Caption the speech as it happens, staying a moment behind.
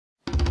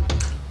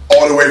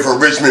the way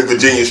from Richmond,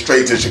 Virginia,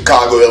 straight to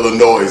Chicago,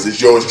 Illinois. It's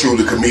yours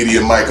truly,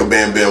 comedian Micah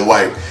Bam-Bamm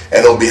White.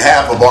 And on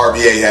behalf of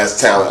RBA Has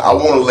Talent, I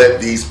want to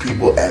let these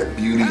people at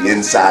Beauty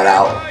Inside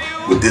Out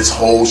with this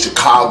whole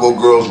Chicago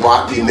Girls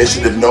Rock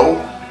initiative know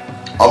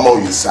I'm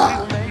on your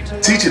side.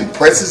 Teaching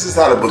princesses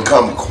how to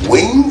become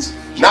queens,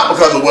 not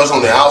because of what's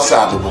on the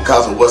outside, but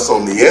because of what's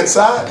on the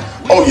inside.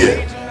 Oh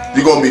yeah,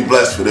 you're going to be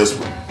blessed for this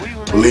one.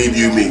 Believe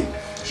you me.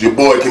 It's your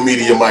boy,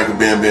 comedian Micah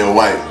Bam-Bamm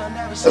White.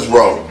 Let's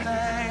roll.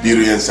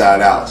 Beauty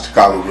Inside Out,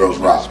 Chicago Girls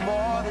Rock.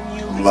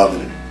 I'm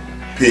loving it.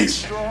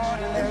 Peace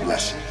and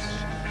blessings.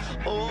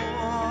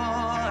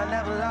 I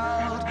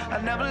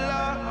never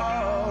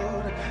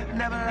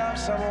loved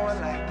someone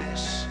like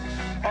this.